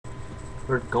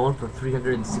We're going for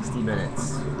 360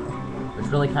 minutes, which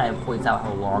really kind of points out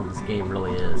how long this game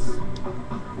really is.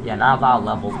 Yeah, not a lot of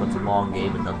levels, but it's a long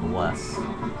game nonetheless.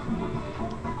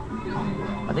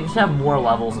 I think it should have more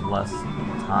levels and less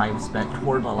time spent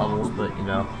toward my levels, but you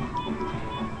know,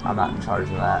 I'm not in charge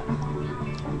of that.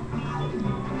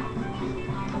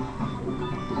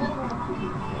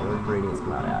 Where did radiance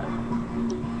come out at?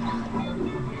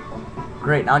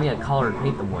 Great, now I need a color to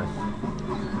paint them with.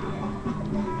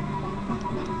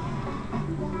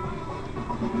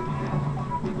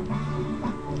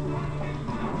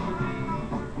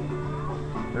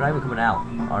 They're not even coming out,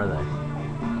 are they?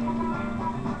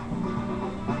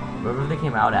 Wherever they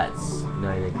came out at, no,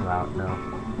 they didn't come out, no.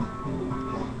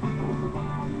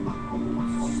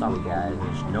 Sorry guys,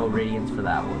 there's no radiance for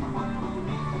that one.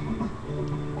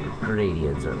 Or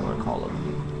gradients, or what I want to call them.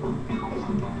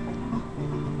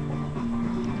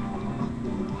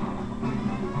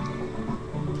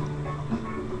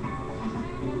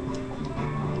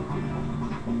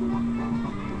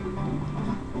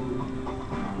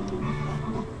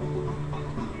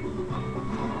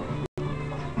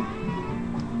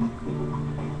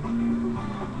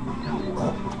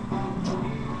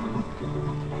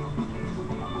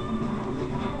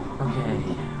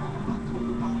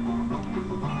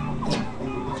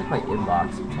 My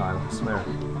inbox sometime, I swear.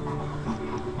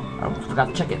 I almost forgot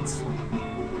to check it.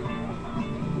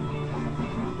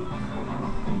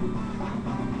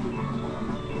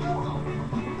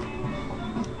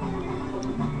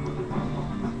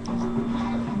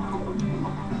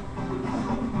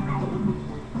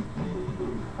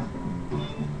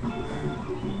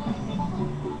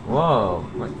 Whoa,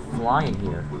 I'm like flying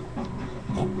here.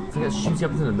 It's like it shoots you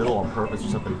up into the middle on purpose or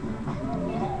something.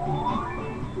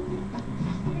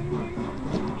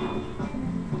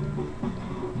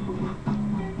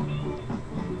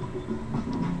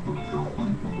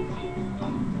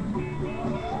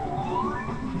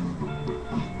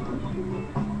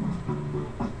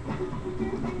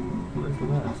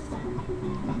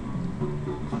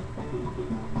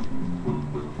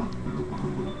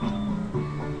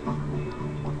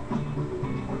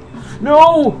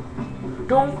 No!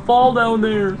 Don't fall down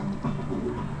there!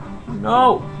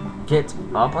 No! Get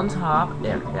up on top.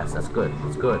 There, yes, that's good.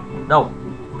 That's good. No!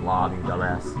 Blob, you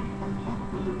dumbass.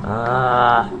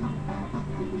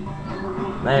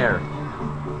 There.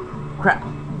 Crap.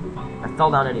 I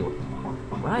fell down anyway.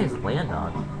 What did I just land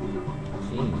on?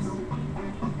 Jeez.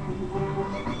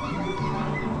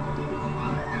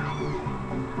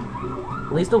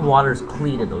 At least the water's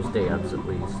clean in those dams, at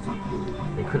least.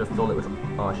 They could have filled it with...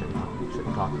 Oh, I shouldn't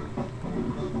talk.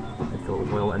 I'd fill it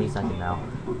with oil any second now.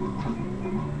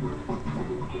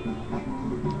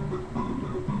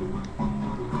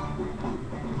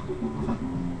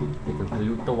 They can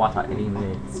pollute the water any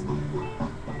minute.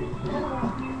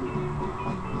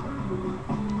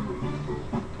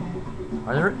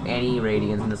 Are there any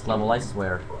radians in this level? I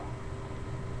swear.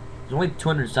 There's only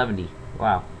 270.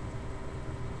 Wow.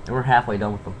 And we're halfway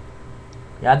done with them.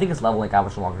 Yeah, I think this level ain't got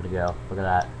much longer to go. Look at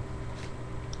that.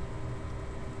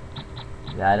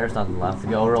 Yeah, there's nothing left to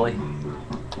go, really.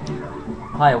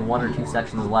 Probably have 1 or 2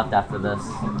 sections left after this.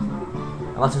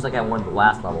 Unless there's like that one in the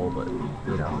last level, but,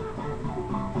 you know.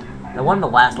 The one in the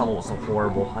last level was so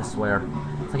horrible, I swear.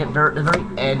 It's like at the very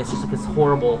end, it's just like this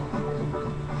horrible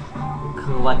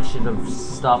collection of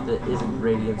stuff that isn't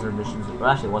radiants or missions. Well,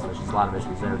 actually, it was missions, a lot of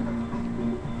missions there.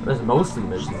 There's mostly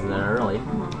missions there, really.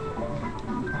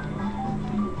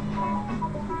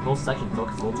 The whole section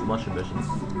focuses a little too much on missions.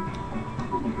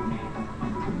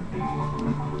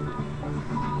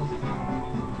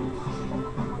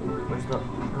 Where's the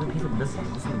piece of missing?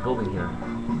 There's some building here.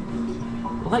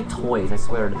 They look like toys, I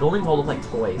swear. The buildings all look like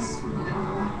toys.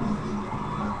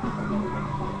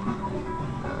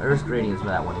 There's gradients for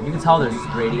that one. You can tell there's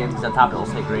gradients because on top it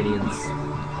looks like gradients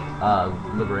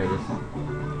liberated.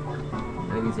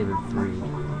 I think he's even freed.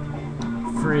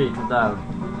 Freed without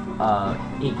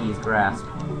Iggy's grasp.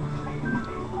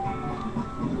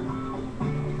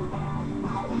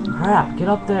 Crap, get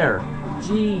up there!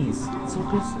 Jeez! This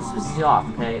pisses you off,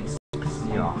 okay? This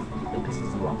pisses you off. It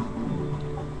pisses you off.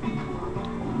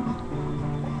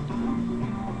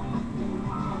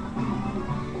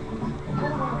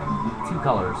 Two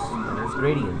colors, and there's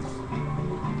gradients.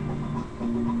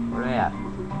 Where are they at?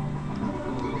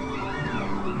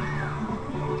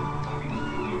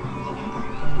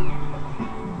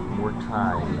 More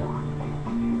time.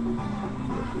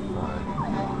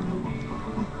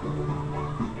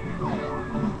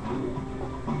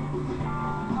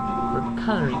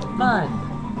 Coloring fun!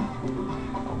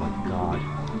 Oh my god.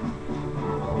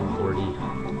 Oh lordy.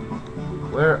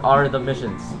 Where are the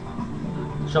missions?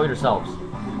 Show yourselves.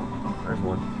 There's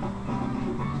one.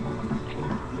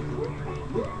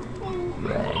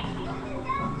 Red.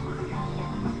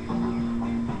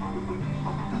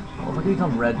 Well, if I can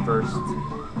become red first.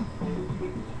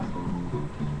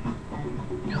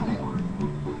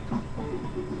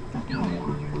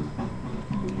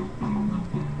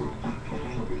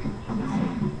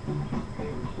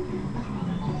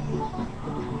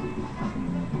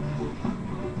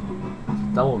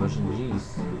 Double mission,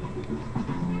 jeez.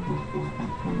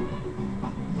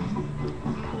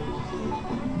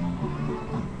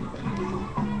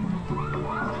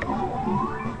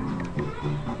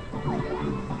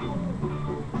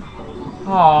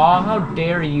 Aw, how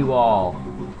dare you all?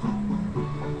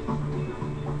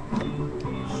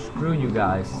 Screw you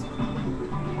guys.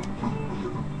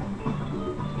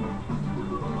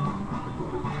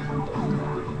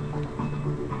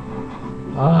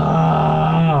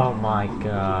 Oh my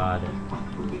god.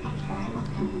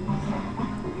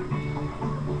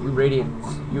 You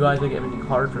Radiants, you guys make everything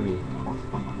hard for me.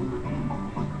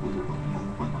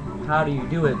 How do you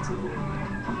do it?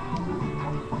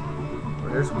 Well,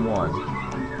 there's one.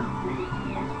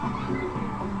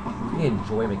 I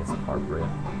enjoy making some hard for you.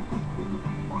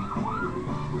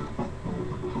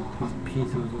 These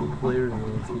pieces of players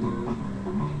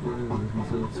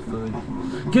so it's fun.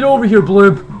 Get over here,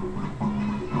 Blurb!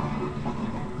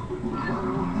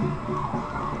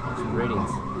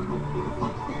 Radiance.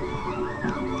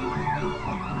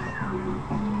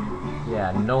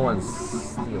 Yeah, no one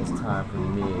steals time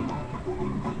from me.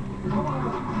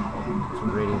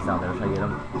 Some radiance down there. Should I get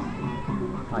them?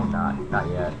 Probably not. Not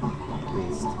yet. At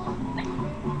least.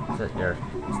 Sit there.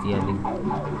 It's the ending.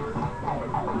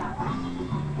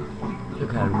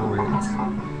 Look how I ruined it.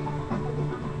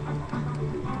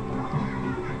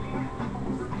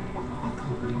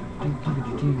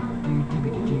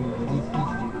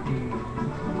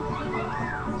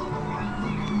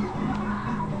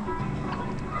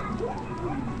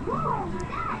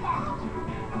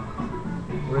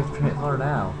 Where's the trailer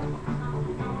now?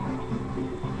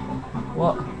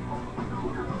 What?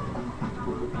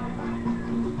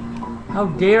 How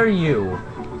dare you?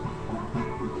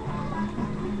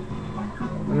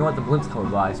 We want the blimps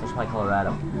coming by, so let's try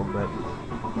Colorado real quick.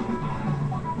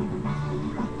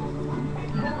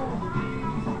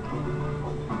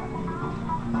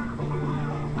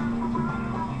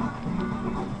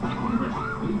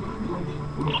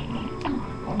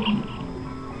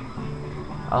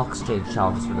 I'll exchange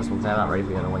challenges for this one, because I'm not ready for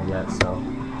the other one yet, so.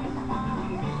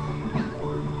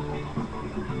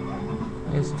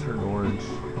 I guess turn orange.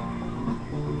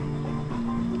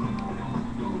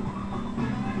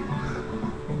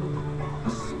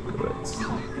 Screw it.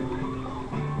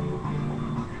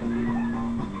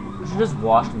 I should just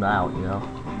wash them out, you know?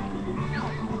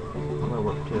 That might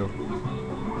work too.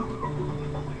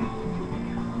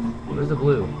 Where's the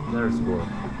blue? There's the blue.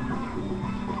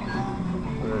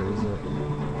 Where is it?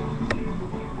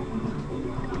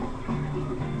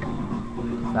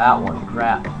 That one,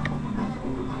 crap.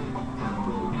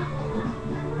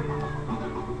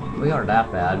 We aren't that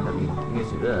bad. I mean, you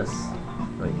can do this,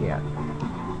 but you can't.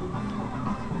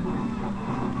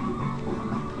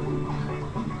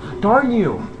 Darn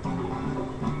you!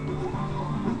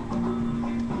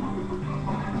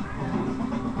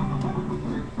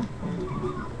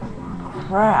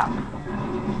 Crap.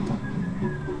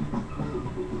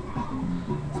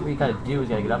 So what you gotta do is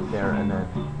you gotta get up there and then.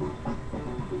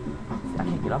 I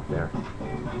can't get up there.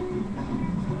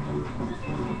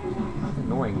 That's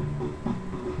annoying.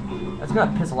 That's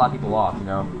gonna piss a lot of people off, you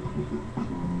know?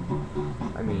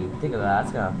 I mean, think of that.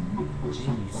 That's gonna...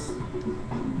 Jeez.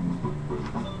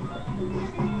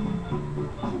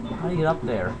 How do you get up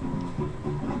there?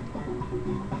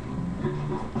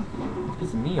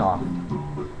 It's pissing me off.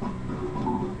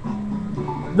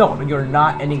 No, you're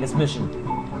not ending this mission.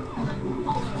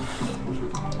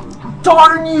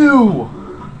 Darn you!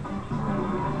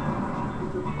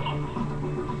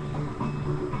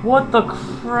 What the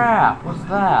crap was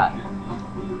that?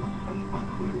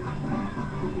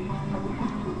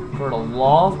 For the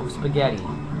love of spaghetti.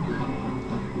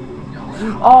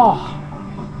 Oh!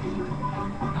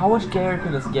 How much gayer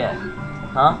can this get?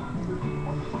 Huh?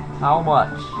 How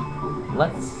much?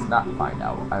 Let's not find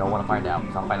out. I don't want to find out.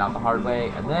 So I'll find out the hard way,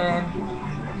 and then...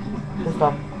 Pissed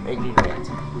off angry rant.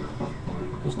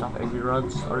 Pissed off angry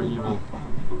runs are evil.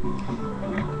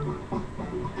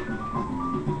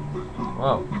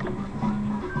 Whoa.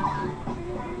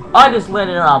 I just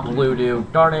landed on a blue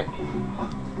dude. Darn it. I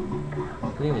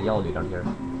think the yellow dude down here.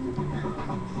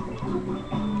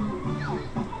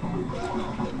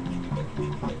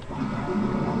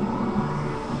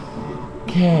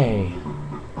 Okay.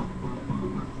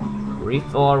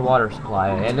 Refill our water supply,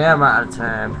 and I'm out of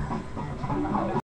time.